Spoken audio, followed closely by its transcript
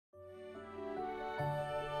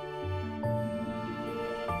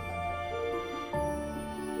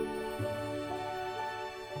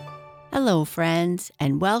Hello, friends,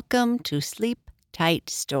 and welcome to Sleep Tight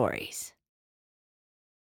Stories.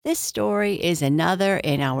 This story is another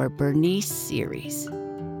in our Bernice series.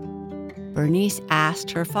 Bernice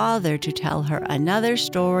asked her father to tell her another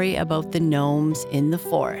story about the gnomes in the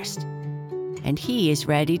forest, and he is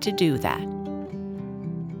ready to do that.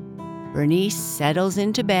 Bernice settles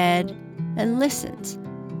into bed and listens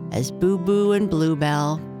as Boo Boo and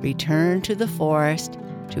Bluebell return to the forest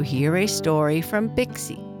to hear a story from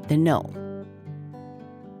Bixie the gnome.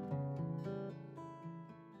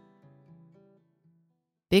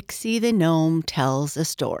 Bixie the gnome tells a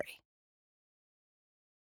story.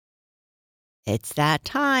 "It's that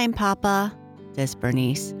time, Papa," says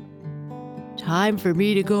Bernice. "Time for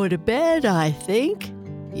me to go to bed, I think,"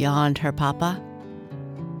 yawned her papa.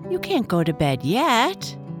 "You can't go to bed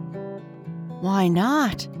yet." "Why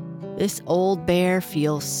not? This old bear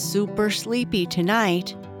feels super sleepy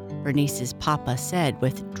tonight," Bernice's papa said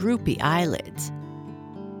with droopy eyelids.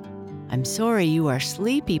 "I'm sorry you are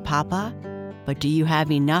sleepy, Papa, but do you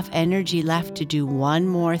have enough energy left to do one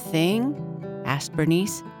more thing?" asked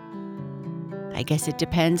Bernice. "I guess it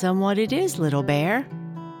depends on what it is, little bear."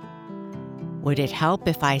 "Would it help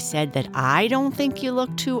if I said that I don't think you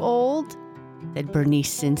look too old?" said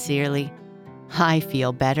Bernice sincerely. "I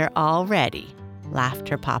feel better already," laughed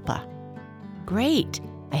her papa. "Great,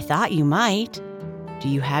 I thought you might. Do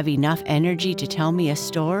you have enough energy to tell me a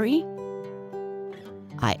story?"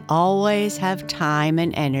 "I always have time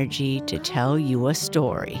and energy to tell you a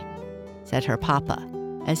story," said her papa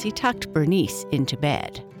as he tucked Bernice into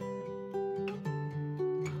bed.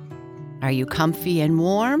 "Are you comfy and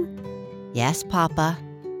warm?" "Yes, Papa."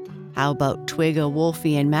 "How about Twigga,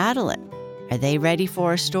 Wolfie, and Madeline? Are they ready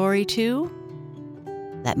for a story too?"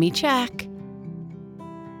 "Let me check."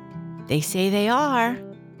 "They say they are."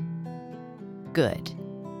 "Good.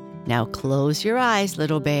 Now close your eyes,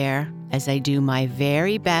 little bear, as I do my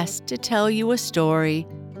very best to tell you a story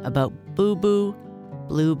about Boo Boo,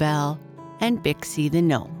 Bluebell, and Bixie the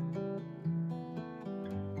gnome."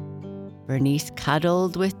 Bernice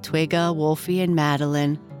cuddled with Twigga, Wolfie, and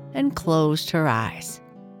Madeline and closed her eyes.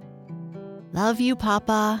 "Love you,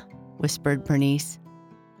 Papa," whispered Bernice.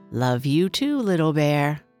 "Love you too, little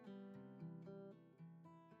bear."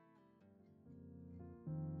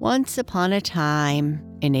 Once upon a time,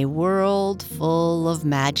 in a world full of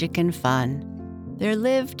magic and fun, there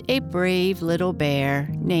lived a brave little bear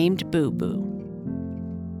named Boo Boo.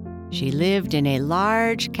 She lived in a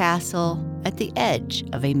large castle at the edge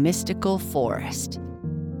of a mystical forest.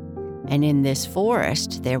 And in this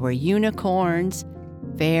forest, there were unicorns,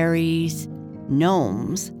 fairies,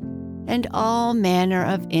 gnomes, and all manner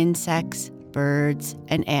of insects, birds,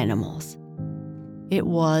 and animals. It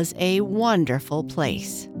was a wonderful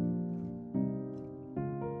place.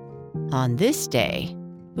 On this day,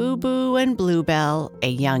 Boo Boo and Bluebell, a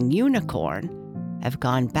young unicorn, have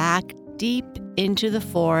gone back deep into the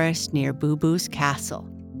forest near Boo Boo's castle,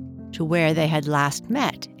 to where they had last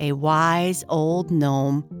met a wise old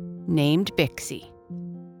gnome named Bixie.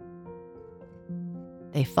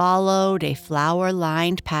 They followed a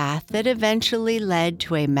flower-lined path that eventually led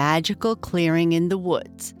to a magical clearing in the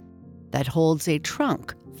woods that holds a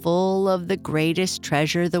trunk full of the greatest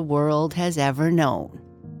treasure the world has ever known: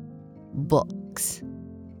 books.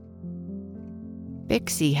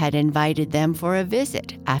 Bixie had invited them for a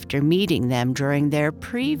visit after meeting them during their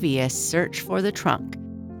previous search for the trunk,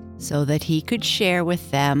 so that he could share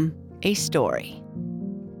with them a story.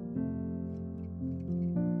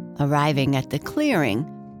 Arriving at the clearing,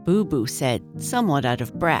 Boo Boo said, somewhat out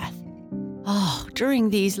of breath, "Oh, during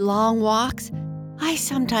these long walks, I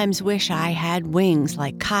sometimes wish I had wings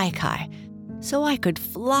like Kai Kai, so I could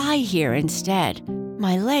fly here instead.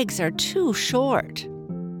 My legs are too short."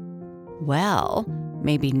 "Well,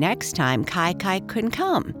 maybe next time Kai Kai can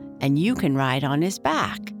come and you can ride on his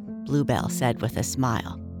back," Bluebell said with a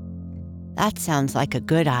smile. "That sounds like a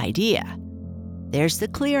good idea. There's the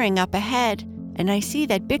clearing up ahead, and I see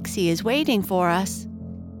that Bixie is waiting for us."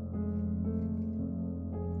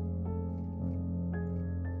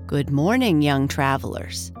 "Good morning, young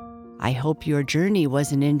travelers. I hope your journey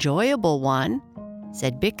was an enjoyable one,"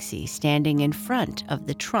 said Bixie, standing in front of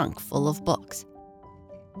the trunk full of books.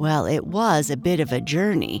 "Well, it was a bit of a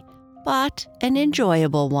journey, but an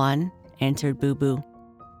enjoyable one," answered Boo Boo.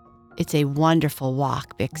 "It's a wonderful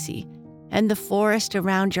walk, Bixie, and the forest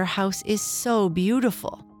around your house is so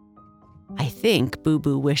beautiful." "I think Boo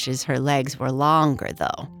Boo wishes her legs were longer,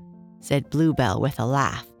 though," said Bluebell with a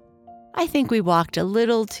laugh. "I think we walked a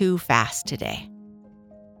little too fast today."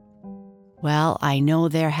 "Well, I know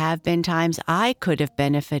there have been times I could have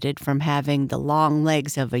benefited from having the long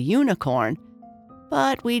legs of a unicorn,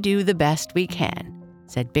 but we do the best we can,"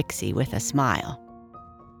 said Bixie with a smile.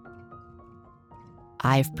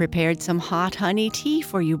 "I've prepared some hot honey tea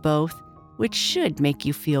for you both, which should make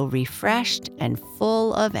you feel refreshed and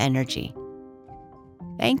full of energy."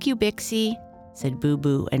 "Thank you, Bixie," said Boo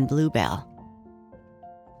Boo and Bluebell.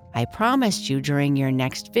 "I promised you during your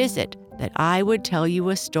next visit that I would tell you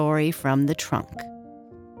a story from the trunk.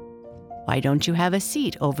 Why don't you have a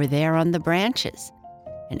seat over there on the branches,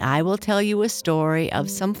 and I will tell you a story of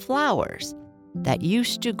some flowers that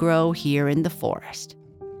used to grow here in the forest,"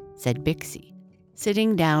 said Bixie,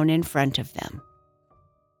 sitting down in front of them.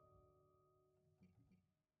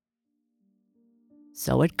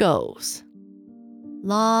 So it goes.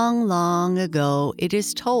 Long, long ago, it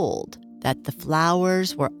is told that the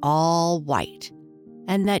flowers were all white,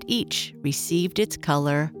 and that each received its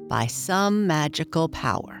color by some magical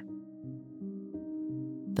power.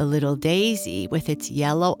 The little daisy with its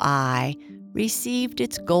yellow eye received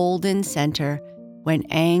its golden center when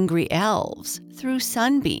angry elves threw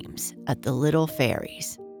sunbeams at the little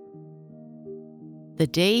fairies. The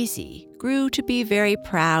daisy grew to be very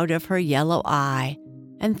proud of her yellow eye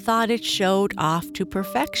and thought it showed off to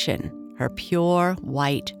perfection her pure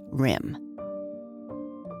white rim.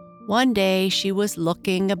 One day she was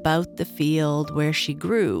looking about the field where she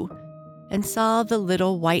grew and saw the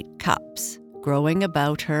little white cups growing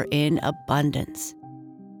about her in abundance.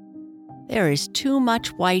 "There is too much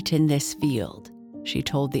white in this field," she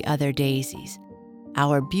told the other daisies.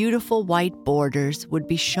 "Our beautiful white borders would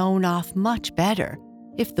be shown off much better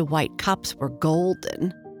if the white cups were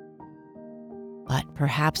golden." "But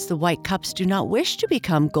perhaps the white cups do not wish to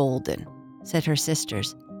become golden," said her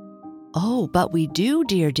sisters. "Oh, but we do,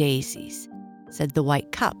 dear daisies," said the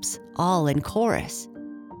white cups, all in chorus.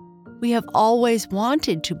 "We have always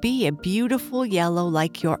wanted to be a beautiful yellow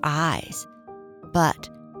like your eyes, but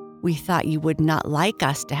we thought you would not like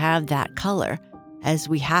us to have that color, as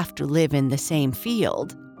we have to live in the same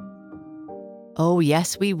field." "Oh,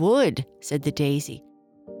 yes, we would," said the daisy.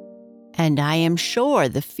 "And I am sure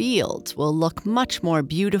the fields will look much more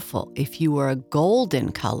beautiful if you were a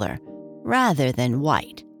golden color rather than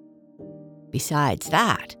white. Besides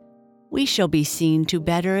that, we shall be seen to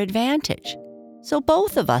better advantage, so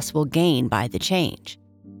both of us will gain by the change."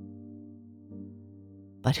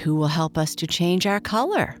 "But who will help us to change our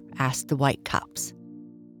color?" asked the white cups.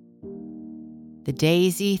 The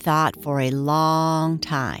daisy thought for a long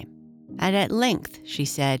time, and at length she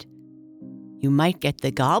said, "You might get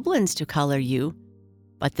the goblins to color you,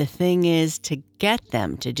 but the thing is to get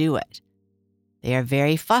them to do it. They are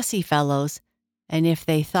very fussy fellows, and if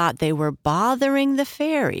they thought they were bothering the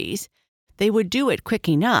fairies, they would do it quick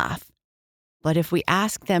enough. But if we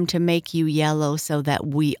ask them to make you yellow so that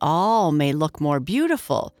we all may look more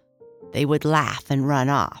beautiful, they would laugh and run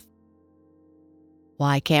off."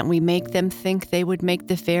 "Why can't we make them think they would make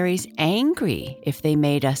the fairies angry if they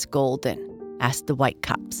made us golden?" asked the white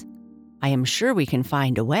cups. "I am sure we can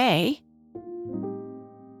find a way."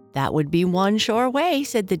 "That would be one sure way,"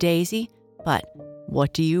 said the daisy. "But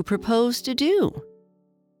what do you propose to do?"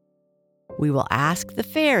 "We will ask the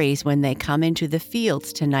fairies when they come into the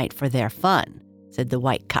fields tonight for their fun," said the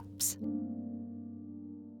white cups.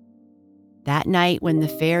 That night when the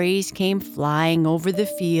fairies came flying over the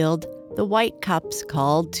field, the white cups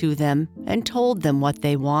called to them and told them what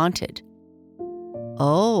they wanted.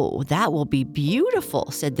 "Oh, that will be beautiful,"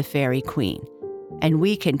 said the fairy queen, "and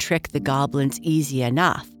we can trick the goblins easy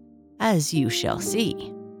enough, as you shall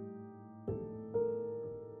see."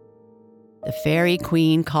 The fairy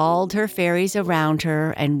queen called her fairies around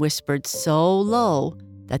her and whispered so low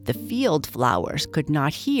that the field flowers could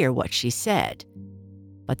not hear what she said.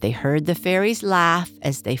 But they heard the fairies laugh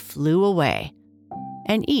as they flew away,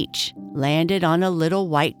 and each landed on a little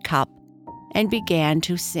white cup and began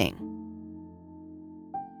to sing.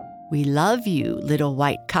 "We love you, little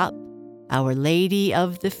white cup, our lady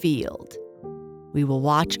of the field. We will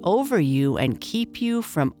watch over you and keep you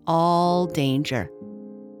from all danger.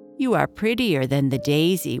 You are prettier than the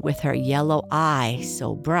daisy with her yellow eye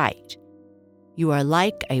so bright. You are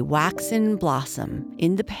like a waxen blossom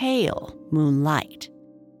in the pale moonlight."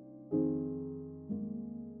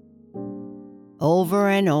 Over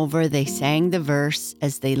and over they sang the verse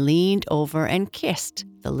as they leaned over and kissed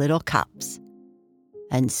the little cups.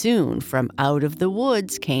 And soon from out of the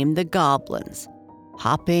woods came the goblins,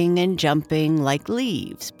 hopping and jumping like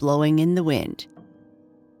leaves blowing in the wind.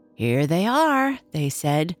 "Here they are," they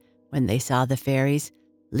said when they saw the fairies.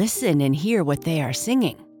 "Listen and hear what they are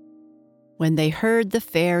singing." When they heard the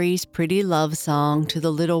fairies' pretty love song to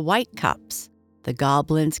the little white cups, the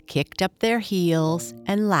goblins kicked up their heels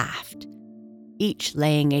and laughed. each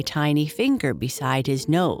laying a tiny finger beside his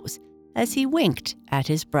nose as he winked at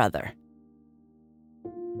his brother.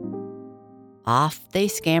 Off they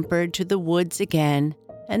scampered to the woods again,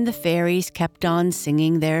 and the fairies kept on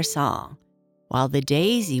singing their song, while the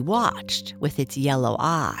daisy watched with its yellow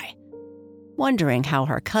eye, wondering how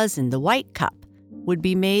her cousin, the white cup, would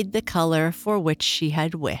be made the color for which she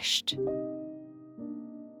had wished.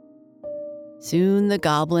 Soon the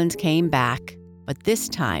goblins came back, but this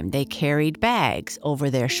time they carried bags over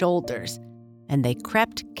their shoulders, and they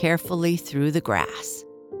crept carefully through the grass.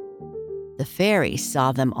 The fairies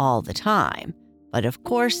saw them all the time, but of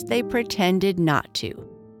course they pretended not to.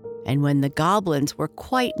 And when the goblins were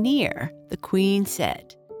quite near, the queen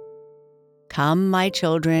said, "Come, my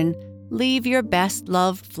children, leave your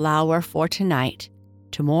best-loved flower for tonight.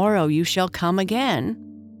 Tomorrow you shall come again."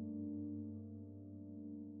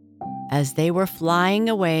 As they were flying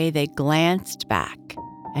away, they glanced back,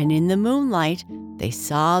 and in the moonlight, they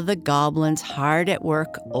saw the goblins hard at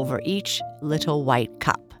work over each little white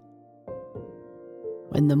cup.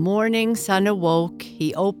 When the morning sun awoke,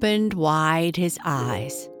 he opened wide his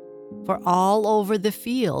eyes, for all over the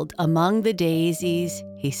field among the daisies,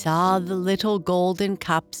 he saw the little golden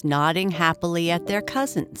cups nodding happily at their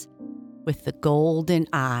cousins with the golden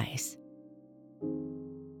eyes.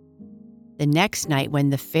 The next night, when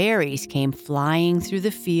the fairies came flying through the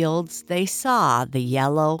fields, they saw the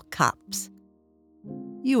yellow cups.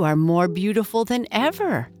 "You are more beautiful than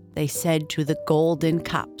ever," they said to the golden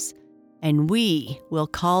cups, "and we will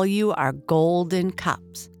call you our golden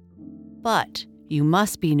cups. But you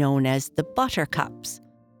must be known as the buttercups,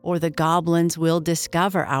 or the goblins will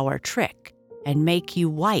discover our trick and make you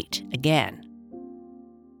white again."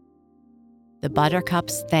 The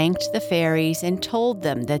buttercups thanked the fairies and told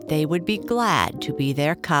them that they would be glad to be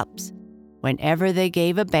their cups whenever they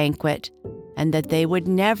gave a banquet, and that they would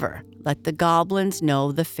never let the goblins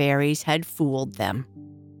know the fairies had fooled them.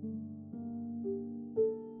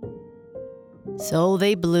 So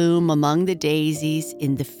they bloom among the daisies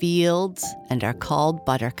in the fields and are called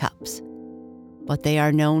buttercups, but they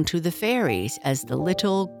are known to the fairies as the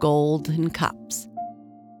little golden cups.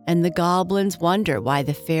 And the goblins wonder why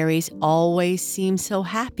the fairies always seem so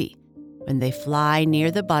happy when they fly near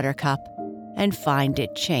the buttercup and find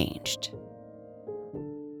it changed.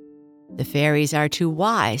 The fairies are too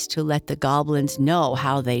wise to let the goblins know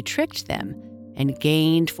how they tricked them and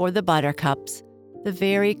gained for the buttercups the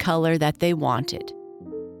very color that they wanted.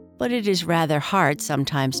 But it is rather hard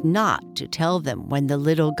sometimes not to tell them when the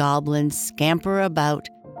little goblins scamper about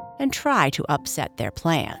and try to upset their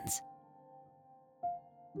plans.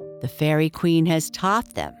 The fairy queen has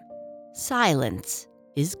taught them silence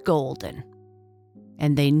is golden,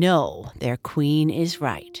 and they know their queen is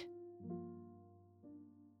right.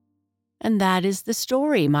 And that is the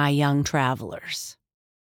story, my young travelers.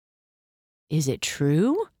 "Is it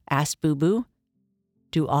true?" asked Boo Boo.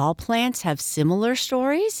 "Do all plants have similar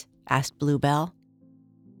stories?" asked Bluebell.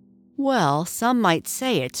 "Well, some might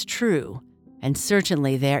say it's true, and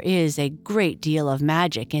certainly there is a great deal of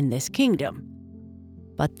magic in this kingdom.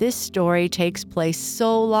 But this story takes place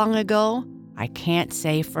so long ago, I can't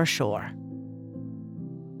say for sure."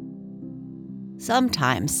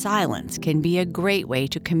 Sometimes silence can be a great way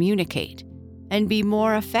to communicate and be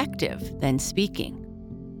more effective than speaking.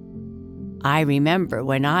 I remember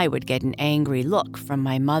when I would get an angry look from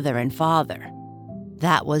my mother and father.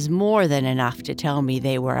 That was more than enough to tell me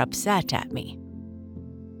they were upset at me.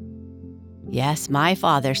 Yes, my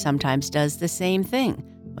father sometimes does the same thing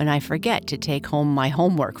when I forget to take home my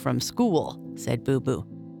homework from school," said Boo Boo.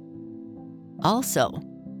 "Also,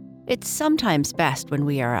 it's sometimes best when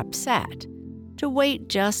we are upset to wait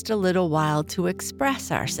just a little while to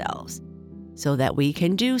express ourselves so that we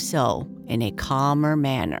can do so in a calmer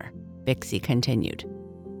manner," Bixie continued.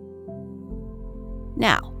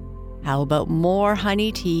 "Now, how about more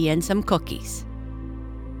honey tea and some cookies?"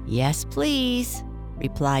 "Yes, please,"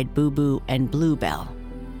 replied Boo Boo and Bluebell.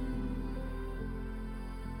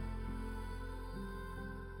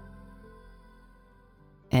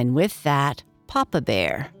 And with that, Papa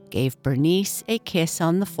Bear gave Bernice a kiss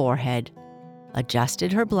on the forehead,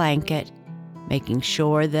 adjusted her blanket, making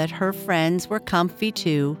sure that her friends were comfy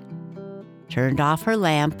too, turned off her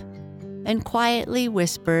lamp, and quietly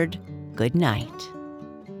whispered good night.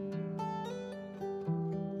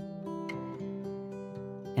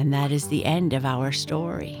 And that is the end of our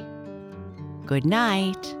story. Good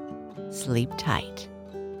night. Sleep tight.